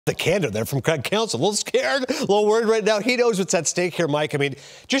The candor there from Craig Counsell. A little scared, a little worried right now. He knows what's at stake here, Mike. I mean,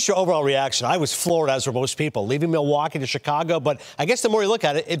 just your overall reaction. I was floored, as were most people, leaving Milwaukee to Chicago. But I guess the more you look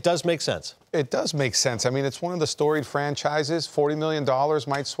at it, it does make sense. It does make sense. I mean, it's one of the storied franchises. $40 million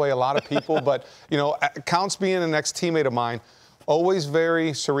might sway a lot of people. But, you know, Counts being an ex-teammate of mine, always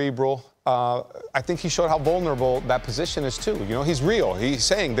very cerebral. I think he showed how vulnerable that position is, too. You know, he's real. He's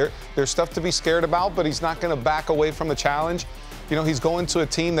saying there's stuff to be scared about, but he's not going to back away from the challenge. You know, he's going to a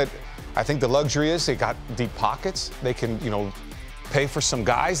team that I think the luxury is they got deep pockets. They can, you know, pay for some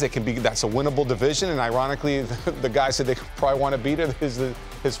guys. That's a winnable division. And ironically, the guys that they probably want to beat is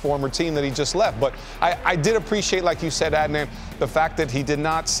his former team that he just left. But I did appreciate, like you said, Adnan, the fact that he did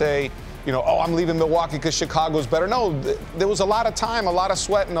not say, you know, oh, I'm leaving Milwaukee because Chicago's better. No, there was a lot of time, a lot of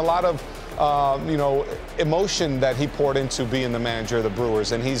sweat, and a lot of, you know, emotion that he poured into being the manager of the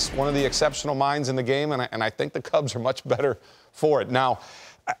Brewers. And he's one of the exceptional minds in the game, and I think the Cubs are much better for it. Now,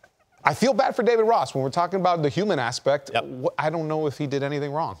 I feel bad for David Ross. When we're talking about the human aspect, yep. I don't know if he did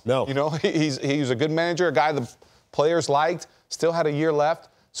anything wrong. No. You know, he's a good manager, a guy the players liked, still had a year left.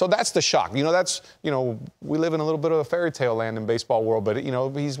 So that's the shock. You know, we live in a little bit of a fairy tale land in baseball world, but, you know,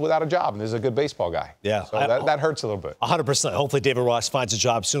 he's without a job and is a good baseball guy. Yeah. So that hurts a little bit. 100%. Hopefully David Ross finds a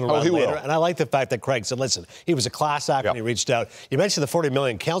job sooner rather than later. And I like the fact that Craig said, listen, he was a class act when he reached out. You mentioned the $40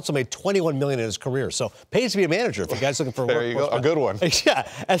 million. Counsell made $21 million in his career. So pays to be a manager if you guys looking for there you go. A good one. Yeah.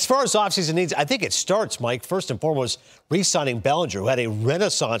 As far as offseason needs, I think it starts, Mike, first and foremost, re-signing Bellinger, who had a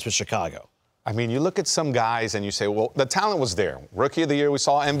renaissance with Chicago. I mean, you look at some guys and you say, well, the talent was there. Rookie of the year, we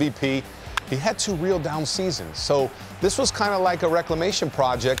saw MVP. He had 2 real down seasons. So this was kind of like a reclamation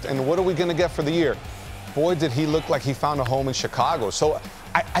project. And what are we going to get for the year? Boy, did he look like he found a home in Chicago. So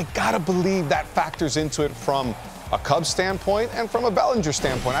I got to believe that factors into it from a Cubs standpoint and from a Bellinger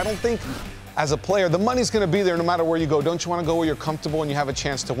standpoint. I don't think as a player, the money's going to be there no matter where you go. Don't you want to go where you're comfortable and you have a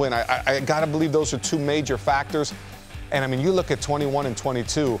chance to win? I got to believe those are 2 major factors. And, I mean, you look at 21 and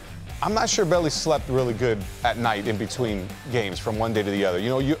 22. I'm not sure Belly slept really good at night in between games from one day to the other. You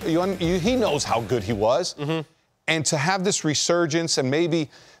know, he knows how good he was. Mm-hmm. And to have this resurgence and maybe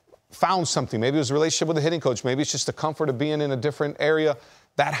found something, maybe it was a relationship with the hitting coach, maybe it's just the comfort of being in a different area,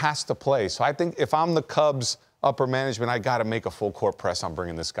 that has to play. So I think if I'm the Cubs upper management, I got to make a full court press on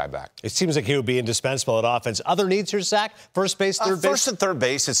bringing this guy back. It seems like he would be indispensable at offense. Other needs here, Zach? First base, third base? First and third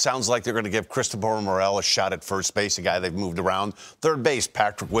base, it sounds like they're going to give Cristobal Morel a shot at first base, a guy they've moved around. Third base,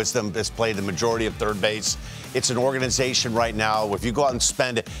 Patrick Wisdom has played the majority of third base. It's an organization right now. If you go out and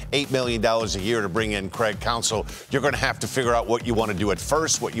spend $8 million a year to bring in Craig Counsell, you're going to have to figure out what you want to do at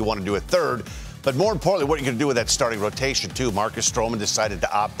first, what you want to do at third. But more importantly, what are you going to do with that starting rotation, too? Marcus Stroman decided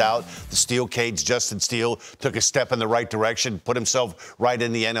to opt out. The Steel Cage, Justin Steele, took a step in the right direction, put himself right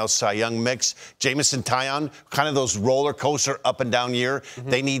in the NL Cy Young mix. Jamison Taillon, kind of those roller coaster up and down year. Mm-hmm.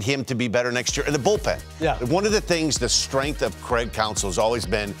 They need him to be better next year. And the bullpen. Yeah. One of the things, the strength of Craig Counsell has always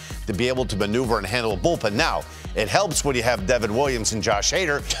been to be able to maneuver and handle a bullpen. Now, it helps when you have Devin Williams and Josh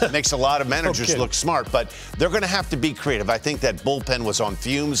Hader. It makes a lot of managers look smart, but they're going to have to be creative. I think that bullpen was on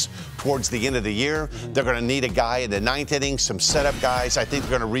fumes towards the end of the year. Mm-hmm. They're going to need a guy in the 9th inning, some setup guys. I think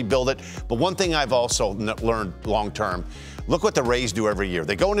they're going to rebuild it. But one thing I've also learned long term, look what the Rays do every year.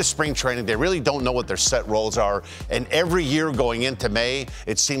 They go into spring training. They really don't know what their set roles are. And every year going into May,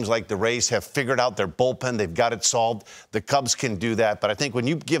 it seems like the Rays have figured out their bullpen. They've got it solved. The Cubs can do that. But I think when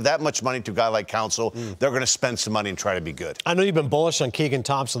you give that much money to a guy like Counsell, they're going to spend some money and try to be good. I know you've been bullish on Keegan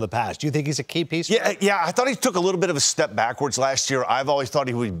Thompson in the past. Do you think he's a key piece? Yeah. I thought he took a little bit of a step backwards last year. I've always thought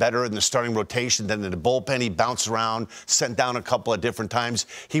he would be better in the starting rotation than in the bullpen. He bounced around, sent down a couple of different times.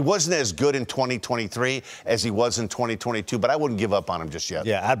 He wasn't as good in 2023 as he was in 2022, but I wouldn't give up on him just yet.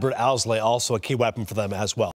 Yeah, Adbert Alzolay also a key weapon for them as well.